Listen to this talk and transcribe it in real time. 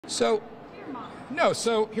So, no,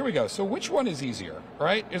 so here we go. So which one is easier,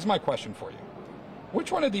 right? Is my question for you.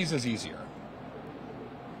 Which one of these is easier?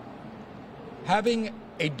 Having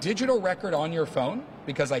a digital record on your phone,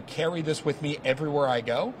 because I carry this with me everywhere I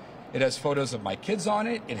go. It has photos of my kids on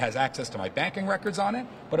it. It has access to my banking records on it,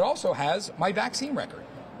 but it also has my vaccine record.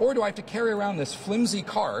 Or do I have to carry around this flimsy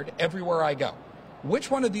card everywhere I go?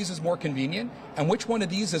 Which one of these is more convenient, and which one of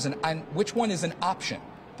these is which one is an option?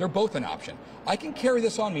 They're both an option. I can carry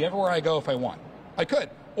this on me everywhere I go if I want. I could,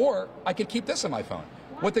 or I could keep this on my phone.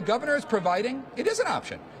 What the governor is providing, it is an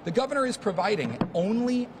option. The governor is providing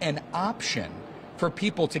only an option for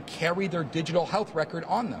people to carry their digital health record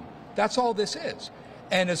on them. That's all this is.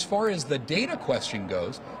 And as far as the data question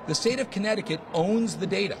goes, the state of Connecticut owns the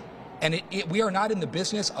data. And we are not in the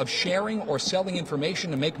business of sharing or selling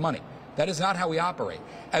information to make money. That is not how we operate.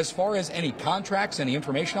 As far as any contracts, any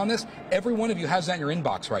information on this, every one of you has that in your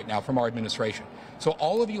inbox right now from our administration. So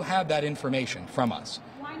all of you have that information from us.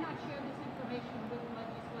 Why not share this information with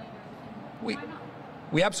legislators? Why not?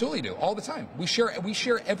 We absolutely do, all the time. We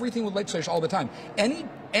share everything with legislators all the time.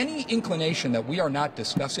 Any inclination that we are not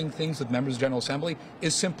discussing things with members of the General Assembly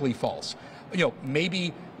is simply false. You know,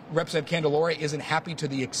 maybe Representative Candelora isn't happy to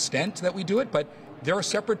the extent that we do it, but there are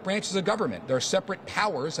separate branches of government. There are separate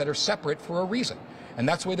powers that are separate for a reason. And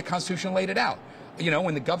that's the way the Constitution laid it out. You know,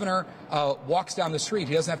 when the governor walks down the street,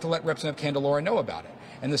 he doesn't have to let Representative Candelora know about it.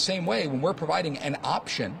 And the same way, when we're providing an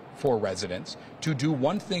option for residents to do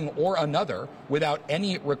one thing or another without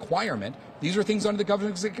any requirement, these are things under the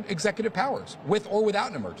governor's executive powers, with or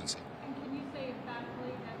without an emergency. And can you say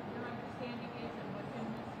emphatically that your understanding is that within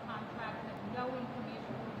this contract that no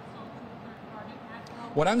information will be sold to a third party at all?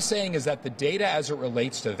 What I'm saying is that the data as it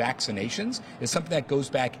relates to vaccinations is something that goes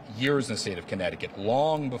back years in the state of Connecticut,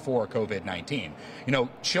 long before COVID-19. You know,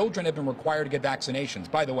 children have been required to get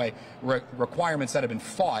vaccinations. By the way, requirements that have been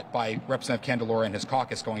fought by Representative Candelora and his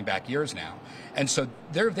caucus going back years now. And so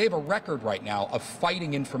they have a record right now of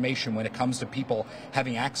fighting information when it comes to people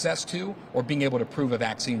having access to or being able to prove a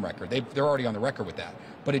vaccine record. They're already on the record with that.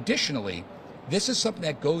 But additionally, this is something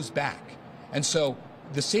that goes back. And so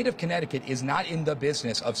the state of Connecticut is not in the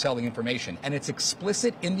business of selling information, and it's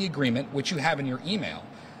explicit in the agreement, which you have in your email,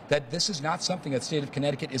 that this is not something that the state of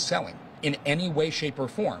Connecticut is selling in any way, shape, or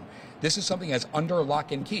form. This is something that's under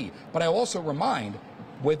lock and key. But I also remind,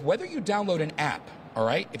 with whether you download an app, all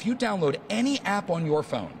right, if you download any app on your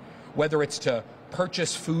phone, whether it's to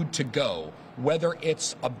purchase food to go, whether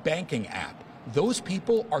it's a banking app, those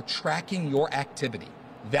people are tracking your activity.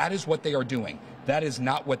 That is what they are doing. That is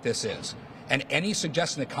not what this is. And any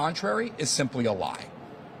suggestion the contrary is simply a lie.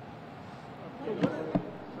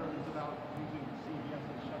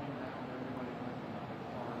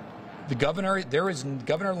 The governor,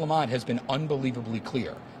 Governor Lamont has been unbelievably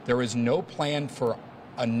clear. There is no plan for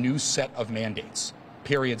a new set of mandates.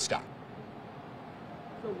 Period. Stop.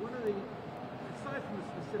 So one of the, aside from the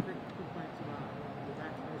specific complaints about the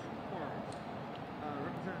vaccination cards,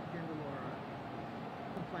 Representative Candelora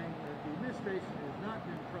complained that the administration has not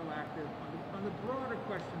been proactive on the broader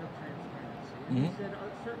question of transparency. And he said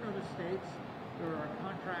certain other states, there are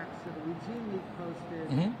contracts that are routinely posted,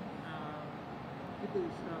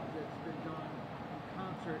 particularly stuff that's been done in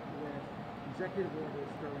concert with executive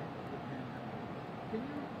orders during the pandemic. Can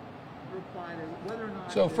you reply to whether or not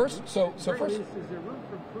is there room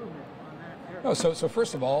for improvement on that area? No, so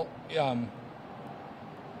first of all,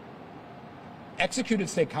 executed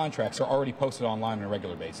state contracts are already posted online on a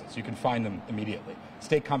regular basis. You can find them immediately.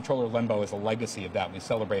 State Comptroller Lembo is a legacy of that. We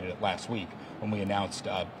celebrated it last week when we announced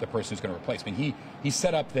the person who's going to replace me. He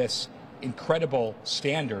set up this incredible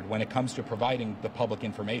standard when it comes to providing the public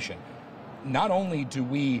information. Not only do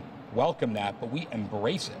we welcome that, but we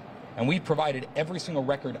embrace it. And we provided every single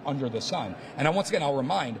record under the sun. And once again, I'll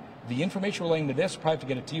remind, the information relating to this, probably have to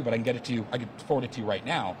get it to you, but I can get it to you, I can forward it to you right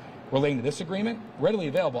now. Relating to this agreement, readily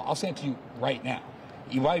available. I'll send it to you right now,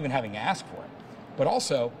 without even having to ask for it. But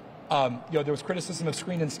also, you know, there was criticism of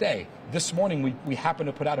screen and stay. This morning, we happened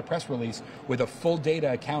to put out a press release with a full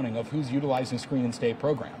data accounting of who's utilizing the screen and stay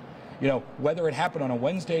program. You know, whether it happened on a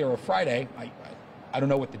Wednesday or a Friday, I don't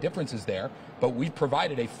know what the difference is there, but we've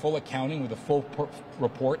provided a full accounting with a full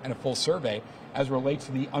report and a full survey as it relates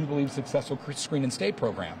to the unbelievably successful screen and stay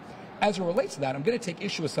program. As it relates to that, I'm going to take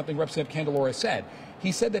issue with something Representative Candelora said.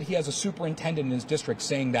 He said that he has a superintendent in his district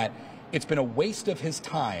saying that it's been a waste of his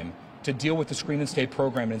time to deal with the screen and stay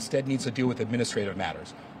program and instead needs to deal with administrative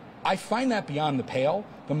matters. I find that beyond the pale.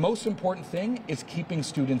 The most important thing is keeping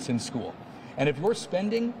students in school. And if you're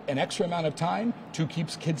spending an extra amount of time to keep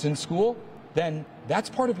kids in school, then that's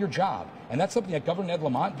part of your job. And that's something that Governor Ned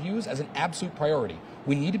Lamont views as an absolute priority.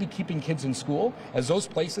 We need to be keeping kids in school, as those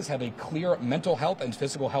places have a clear mental health and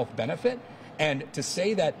physical health benefit. And to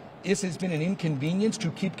say that this has been an inconvenience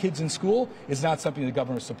to keep kids in school is not something the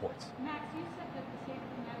governor supports. Max, you said that the state of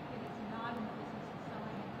Connecticut is not in the business of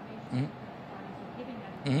selling information to third parties or giving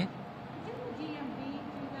that information. Didn't the DMV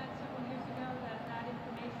do that several years ago, that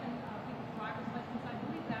information, people's driver's license? I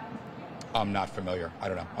believe that was the case. I'm not familiar. I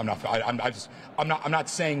don't know. I'm not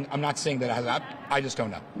saying that it hasn't. I just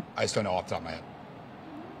don't know. I just don't know off the top of my head.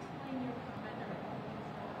 Can you explain your comment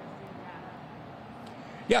that data?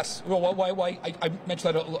 Yes. Well, I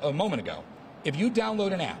mentioned that a moment ago. If you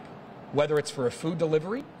download an app, whether it's for a food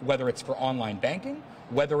delivery, whether it's for online banking,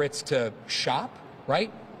 whether it's to shop,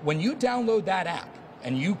 right? When you download that app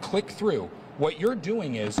and you click through, what you're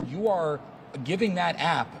doing is you are giving that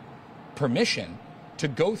app permission to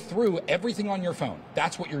go through everything on your phone.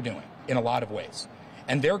 That's what you're doing in a lot of ways.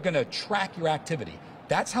 And they're going to track your activity.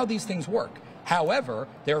 That's how these things work. However,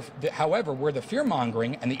 where the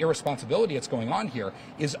fear-mongering and the irresponsibility that's going on here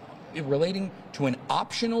is relating to an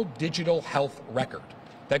optional digital health record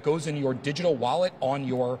that goes in your digital wallet on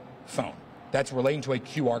your phone. That's relating to a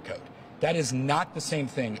QR code. That is not the same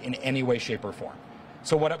thing in any way, shape, or form.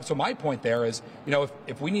 So my point there is,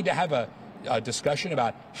 if we need to have a discussion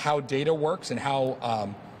about how data works and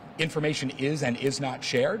how information is and is not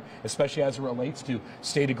shared, especially as it relates to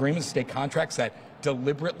state agreements, state contracts that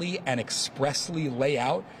deliberately and expressly lay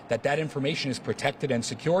out that information is protected and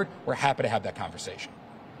secured, we're happy to have that conversation.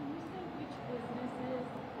 Can you say which businesses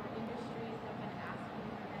or industries have been asking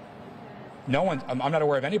for this? Because No one, I'm not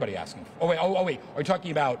aware of anybody asking. Oh wait, are you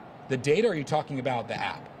talking about the data or are you talking about the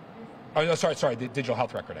app? Oh, no, sorry, the digital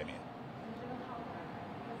health record, I mean.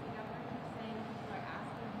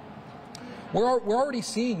 We're already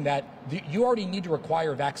seeing that you already need to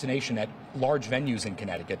require vaccination at large venues in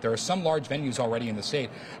Connecticut. There are some large venues already in the state.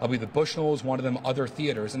 I believe the Bushnell is one of them, other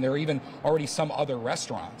theaters, and there are even already some other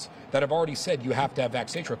restaurants that have already said you have to have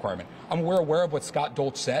vaccination requirement. We're aware of what Scott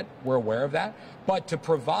Dolch said. We're aware of that. But to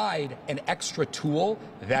provide an extra tool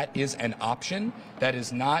that is an option, that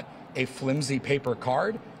is not a flimsy paper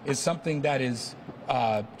card, is something that is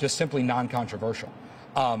just simply non-controversial.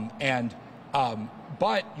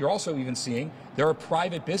 But you're also even seeing there are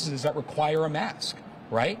private businesses that require a mask,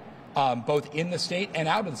 right? Both in the state and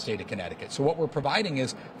out of the state of Connecticut. So what we're providing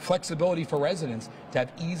is flexibility for residents to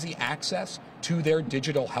have easy access to their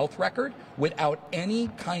digital health record without any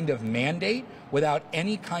kind of mandate, without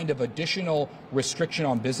any kind of additional restriction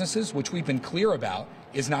on businesses, which we've been clear about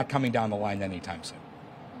is not coming down the line anytime soon.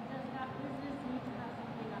 does that business need to have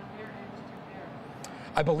something on their end to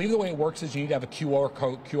verify? I believe the way it works is you need to have a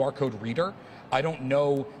QR code reader. I don't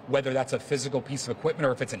know whether that's a physical piece of equipment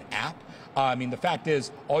or if it's an app. The fact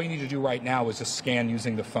is, all you need to do right now is just scan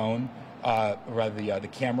using the phone, the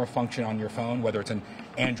camera function on your phone, whether it's an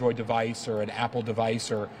Android device or an Apple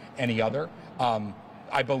device or any other.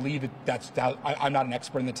 I believe I'm not an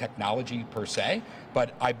expert in the technology per se,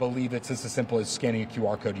 but I believe it's just as simple as scanning a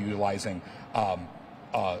QR code utilizing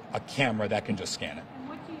a camera that can just scan it. And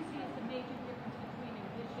what do you see as the major difference between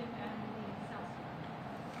Envision and the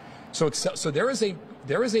Excelsior? So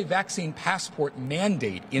there is a vaccine passport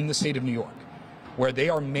mandate in the state of New York, where they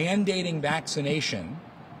are mandating vaccination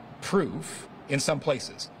proof in some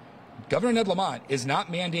places. Governor Ned Lamont is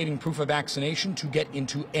not mandating proof of vaccination to get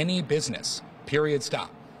into any business. Period.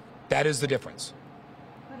 Stop. That is the difference.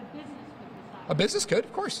 But a business could decide. A business could,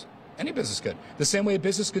 of course. Any business could. The same way a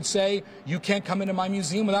business could say, you can't come into my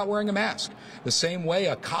museum without wearing a mask. The same way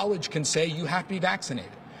a college can say, you have to be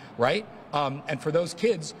vaccinated, right? And for those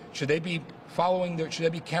kids, should they be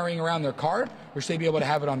carrying around their card, or should they be able to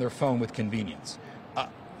have it on their phone with convenience?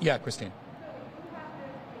 Yeah, Christine.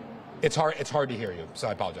 It's hard to hear you, so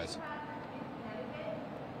I apologize.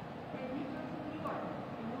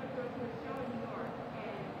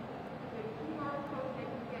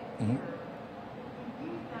 Mm-hmm.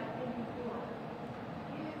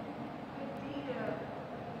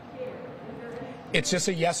 It's just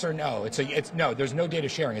a yes or no. No, there's no data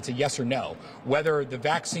sharing. It's a yes or no. Whether the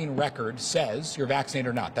vaccine record says you're vaccinated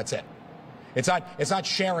or not, that's it. It's not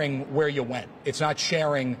sharing where you went. It's not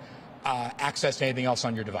sharing access to anything else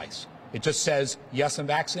on your device. It just says, yes, I'm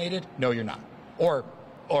vaccinated. No, you're not. Or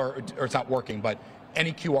it's not working, but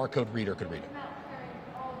any QR code reader could read it.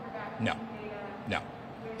 No.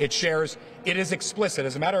 It shares, it is explicit.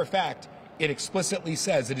 As a matter of fact, it explicitly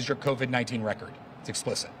says it is your COVID-19 record. It's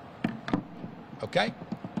explicit. Okay?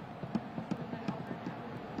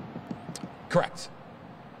 Correct.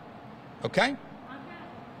 Okay?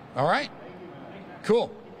 All right.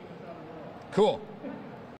 Cool.